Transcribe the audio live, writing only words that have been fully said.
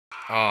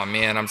Oh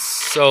man, I'm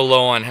so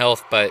low on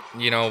health, but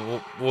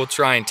we'll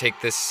try and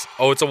take this.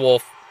 Oh, it's a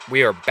wolf.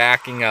 We are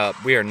backing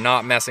up. We are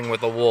not messing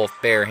with a wolf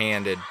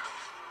barehanded.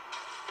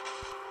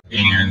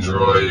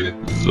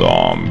 Android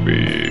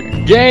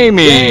Zombie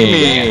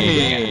Gaming.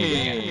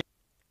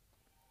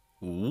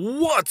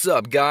 What's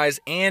up,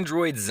 guys?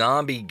 Android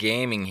Zombie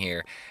Gaming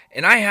here,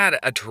 and I had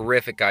a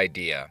terrific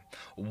idea.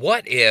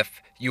 What if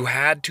you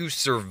had to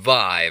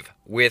survive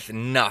with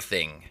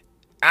nothing?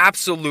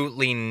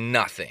 Absolutely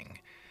nothing.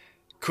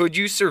 Could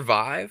you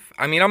survive?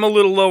 I mean, I'm a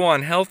little low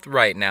on health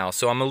right now,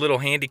 so I'm a little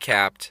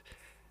handicapped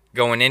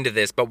going into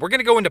this, but we're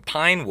going to go into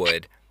pine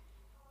wood,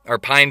 or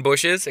pine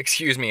bushes,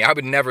 excuse me. I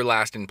would never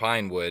last in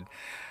pine wood.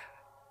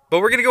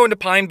 But we're going to go into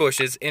pine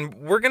bushes, and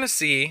we're going to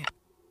see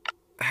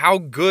how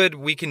good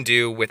we can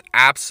do with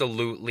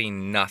absolutely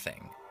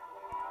nothing.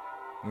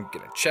 I'm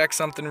going to check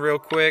something real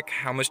quick.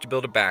 How much to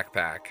build a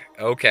backpack?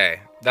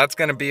 Okay, that's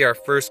going to be our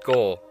first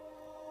goal.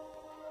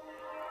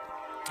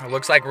 It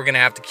looks like we're going to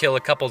have to kill a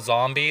couple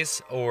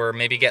zombies or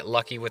maybe get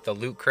lucky with a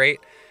loot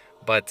crate.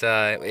 But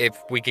if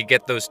we could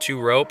get those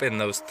 2 rope and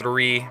those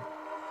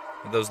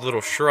little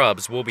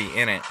shrubs, we'll be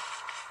in it.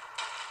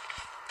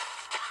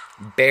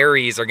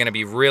 Berries are going to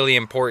be really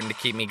important to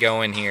keep me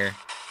going here.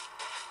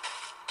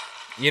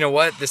 You know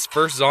what? This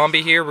first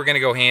zombie here, we're going to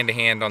go hand to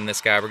hand on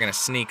this guy. We're going to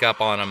sneak up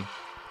on him.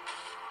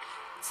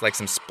 It's like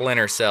some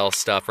Splinter Cell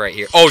stuff right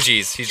here. Oh,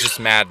 geez. He's just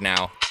mad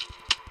now.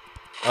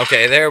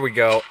 Okay, there we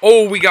go.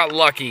 Oh, we got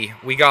lucky.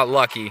 We got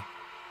lucky.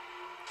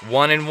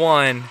 1 and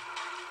 1.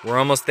 We're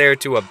almost there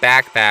to a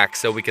backpack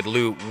so we could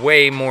loot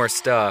way more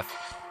stuff.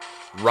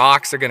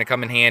 Rocks are going to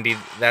come in handy.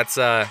 That's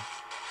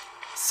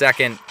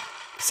second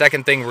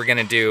thing we're going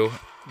to do.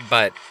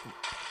 But,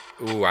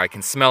 ooh, I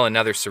can smell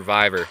another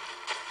survivor.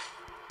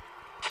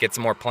 Get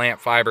some more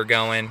plant fiber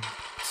going.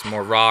 Some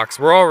more rocks.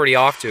 We're already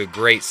off to a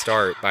great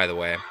start, by the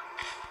way.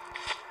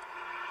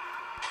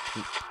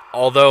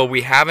 Although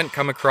we haven't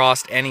come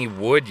across any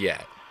wood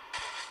yet.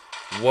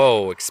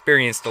 Whoa,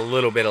 experienced a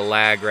little bit of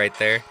lag right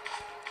there.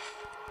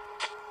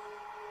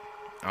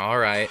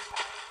 Alright.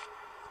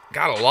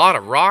 Got a lot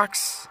of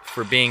rocks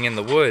for being in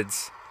the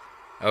woods.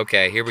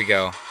 Okay, here we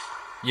go.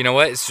 You know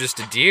what? It's just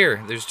a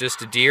deer. There's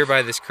just a deer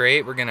by this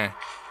crate. We're gonna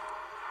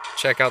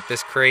check out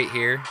this crate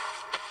here.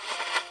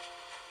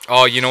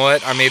 Oh, you know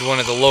what? I made one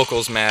of the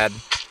locals mad.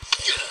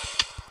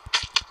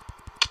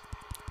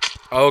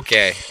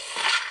 Okay.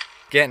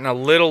 Getting a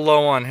little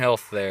low on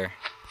health there.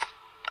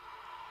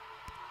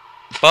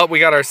 But we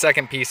got our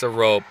second piece of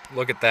rope.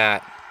 Look at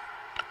that.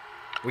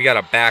 We got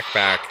a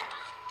backpack.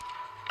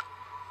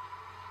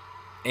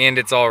 And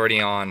it's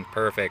already on.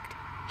 Perfect.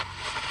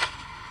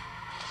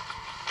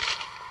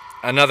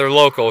 Another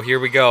local. Here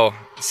we go.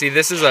 See,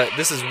 this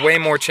is way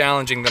more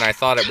challenging than I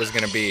thought it was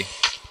going to be.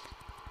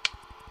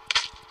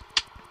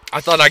 I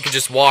thought I could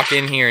just walk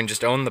in here and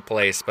just own the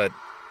place, but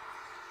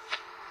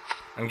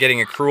I'm getting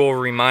a cruel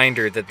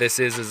reminder that this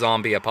is a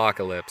zombie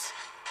apocalypse.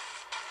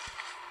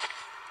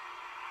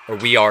 Or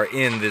we are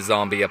in the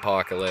zombie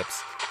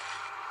apocalypse.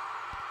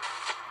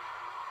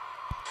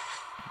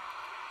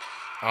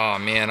 Oh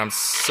man, I'm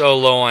so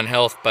low on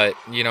health, but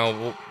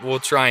we'll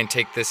try and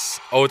take this.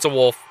 Oh, it's a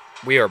wolf.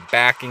 We are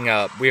backing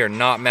up. We are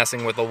not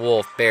messing with a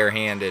wolf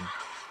barehanded.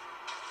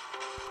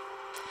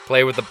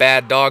 Play with a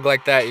bad dog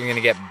like that, you're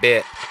gonna get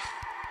bit.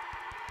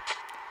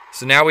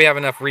 So now we have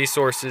enough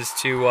resources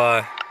to,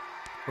 we're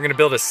going to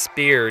build a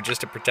spear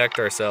just to protect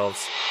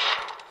ourselves.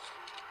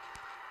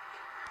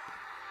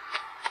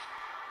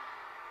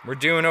 We're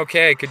doing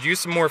okay. Could use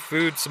some more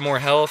food, some more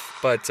health,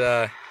 but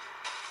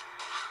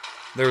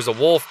there's a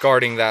wolf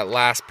guarding that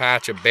last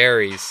patch of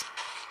berries.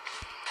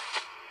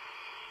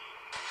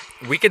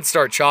 We could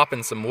start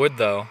chopping some wood,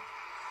 though.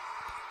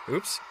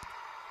 Oops.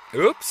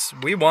 Oops.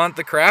 We want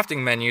the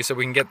crafting menu so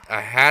we can get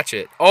a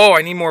hatchet. Oh,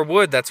 I need more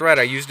wood. That's right.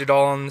 I used it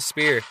all on the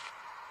spear.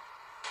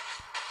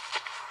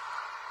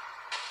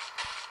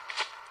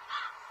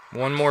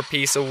 One more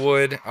piece of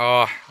wood.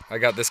 Oh, I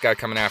got this guy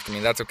coming after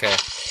me. That's okay.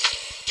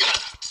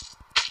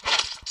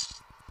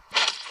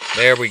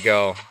 There we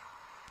go.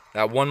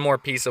 That one more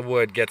piece of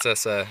wood gets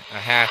us a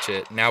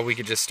hatchet. Now we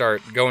could just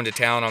start going to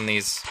town on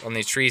these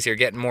trees here,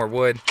 getting more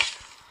wood.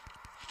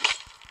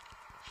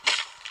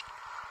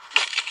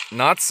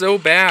 Not so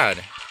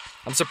bad.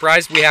 I'm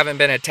surprised we haven't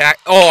been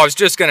attacked. Oh, I was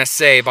just going to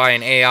say by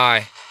an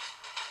AI.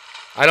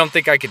 I don't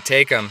think I could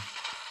take him.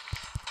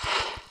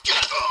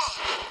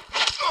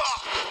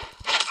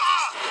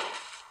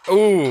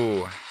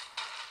 Ooh,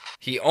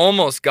 he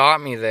almost got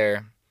me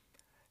there.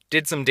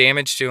 Did some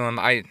damage to him.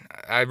 I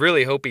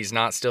really hope he's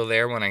not still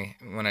there when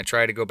I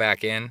try to go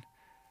back in.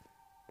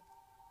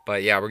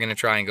 But yeah, we're gonna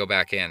try and go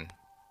back in.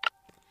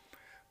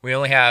 We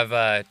only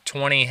have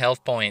 20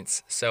 health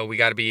points, so we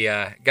gotta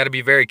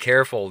be very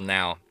careful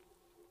now.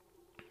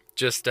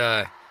 Just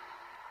if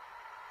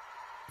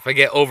I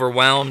get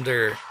overwhelmed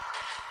or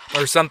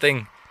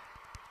something.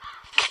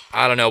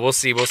 I don't know. We'll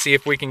see. We'll see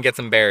if we can get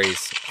some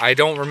berries. I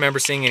don't remember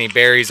seeing any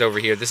berries over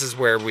here. This is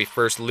where we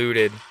first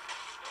looted.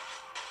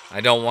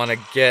 I don't want to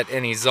get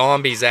any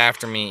zombies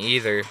after me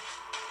either.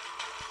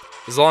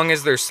 As long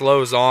as they're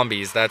slow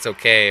zombies, that's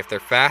okay. If they're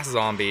fast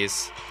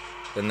zombies,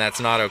 then that's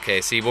not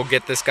okay. See, we'll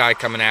get this guy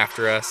coming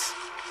after us.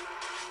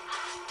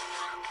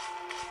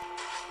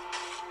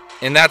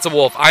 And that's a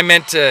wolf. I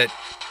meant to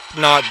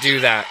not do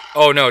that.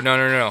 Oh,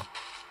 no.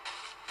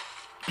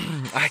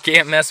 I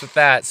can't mess with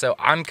that, so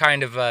I'm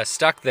kind of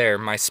stuck there.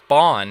 My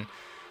spawn,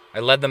 I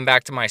led them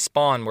back to my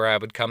spawn where I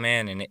would come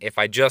in, and if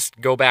I just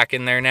go back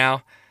in there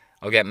now,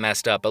 I'll get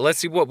messed up. But let's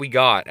see what we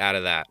got out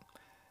of that.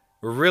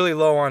 We're really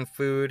low on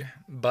food,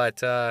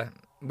 but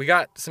we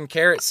got some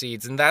carrot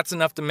seeds, and that's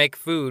enough to make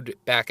food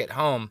back at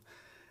home.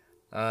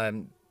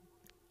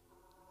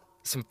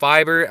 Some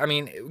fiber. I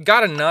mean, we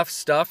got enough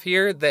stuff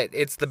here that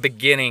it's the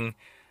beginning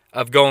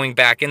of going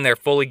back in there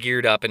fully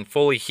geared up and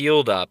fully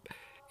healed up,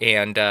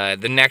 and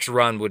the next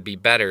run would be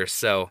better.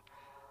 So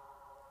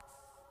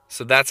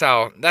that's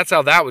how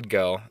that would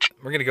go.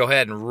 We're gonna go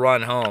ahead and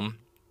run home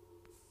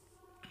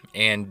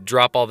and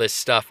drop all this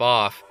stuff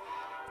off.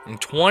 In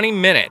 20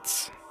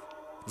 minutes,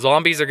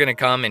 zombies are gonna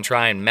come and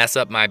try and mess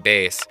up my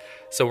base.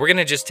 So we're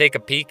gonna just take a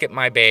peek at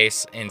my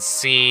base and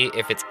see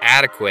if it's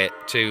adequate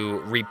to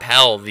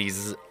repel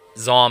these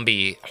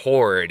zombie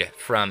horde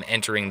from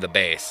entering the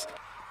base.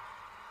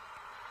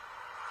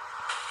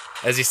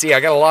 As you see, I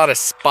got a lot of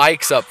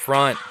spikes up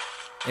front,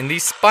 and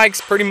these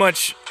spikes pretty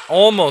much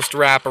almost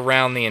wrap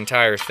around the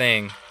entire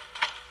thing.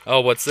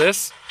 Oh, what's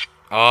this?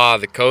 Ah,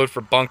 the code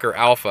for Bunker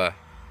Alpha.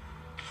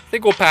 I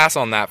think we'll pass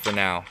on that for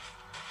now.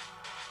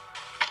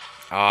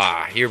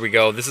 Ah, here we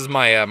go. This is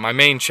my my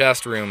main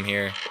chest room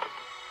here.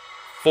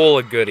 Full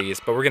of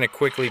goodies, but we're going to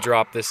quickly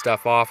drop this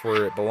stuff off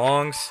where it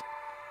belongs.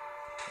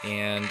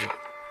 And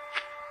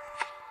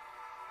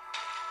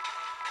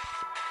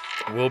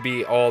we'll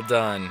be all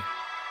done.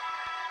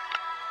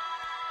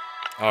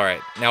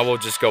 Alright, now we'll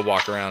just go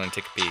walk around and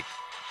take a peek.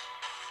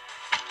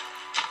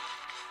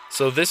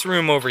 So this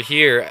room over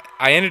here,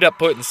 I ended up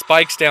putting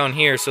spikes down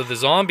here, so the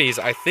zombies,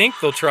 I think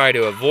they'll try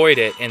to avoid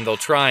it, and they'll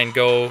try and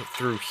go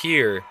through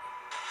here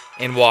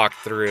and walk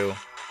through.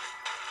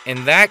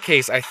 In that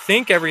case, I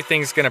think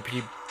everything's going to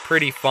be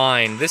pretty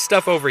fine. This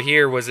stuff over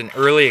here was an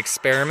early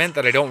experiment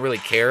that I don't really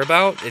care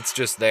about. It's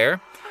just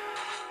there.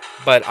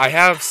 But I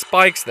have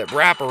spikes that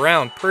wrap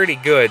around pretty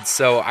good,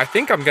 so I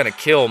think I'm going to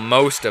kill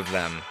most of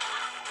them.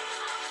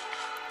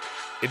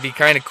 It'd be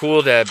kind of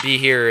cool to be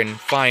here and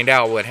find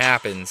out what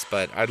happens,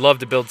 but I'd love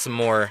to build some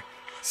more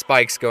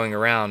spikes going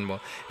around.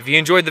 Well, if you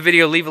enjoyed the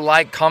video, leave a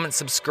like, comment,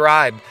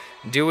 subscribe,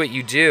 do what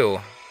you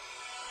do.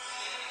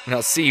 And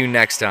I'll see you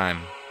next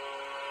time.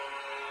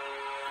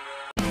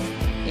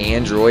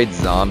 Android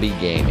Zombie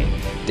Gaming,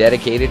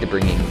 dedicated to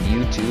bringing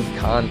YouTube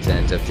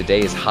content of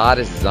today's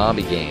hottest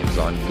zombie games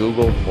on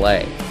Google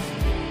Play.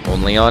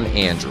 Only on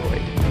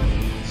Android.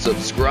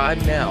 Subscribe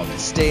now to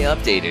stay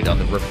updated on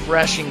the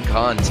refreshing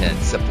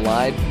content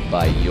supplied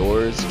by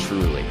yours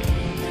truly.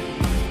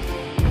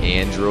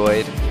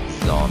 Android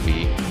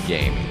Zombie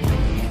Gaming.